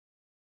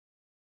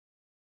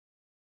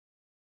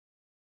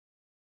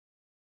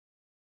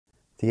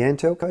The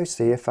Antelco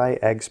CFa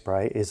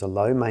AgSpray is a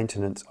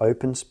low-maintenance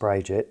open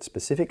spray jet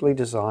specifically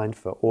designed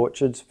for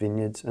orchards,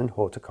 vineyards and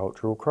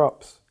horticultural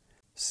crops.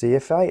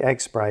 CFa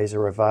AgSprays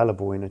are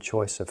available in a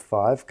choice of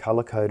 5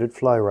 colour-coded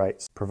flow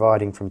rates,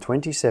 providing from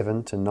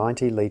 27 to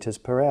 90 litres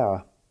per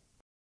hour.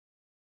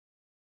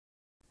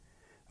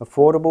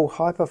 Affordable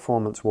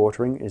high-performance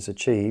watering is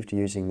achieved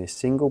using this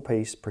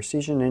single-piece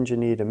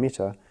precision-engineered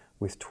emitter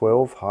with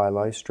 12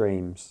 high-low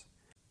streams.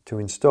 To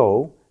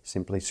install,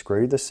 simply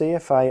screw the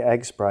CFa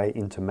AgSpray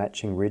into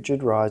matching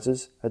rigid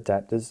risers,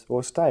 adapters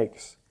or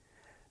stakes.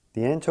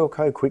 The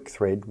Antelco quick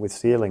thread with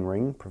sealing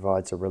ring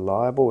provides a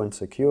reliable and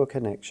secure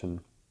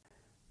connection.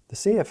 The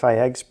CFa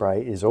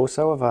AgSpray is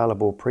also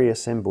available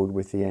pre-assembled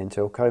with the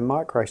Antelco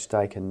Micro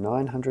Stake and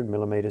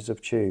 900mm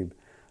of tube,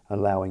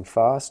 allowing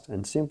fast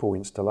and simple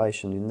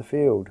installation in the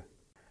field.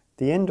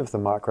 The end of the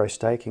Micro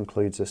Stake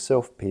includes a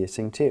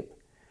self-piercing tip.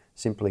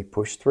 Simply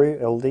push through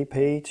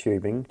LDPE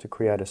tubing to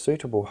create a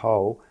suitable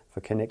hole for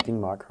connecting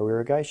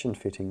micro-irrigation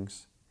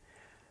fittings.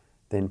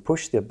 Then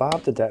push the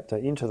barbed adapter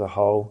into the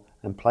hole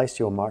and place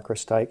your Micro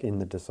Stake in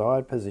the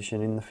desired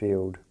position in the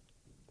field.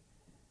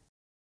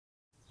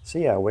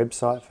 See our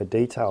website for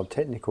detailed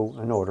technical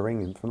and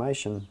ordering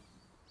information.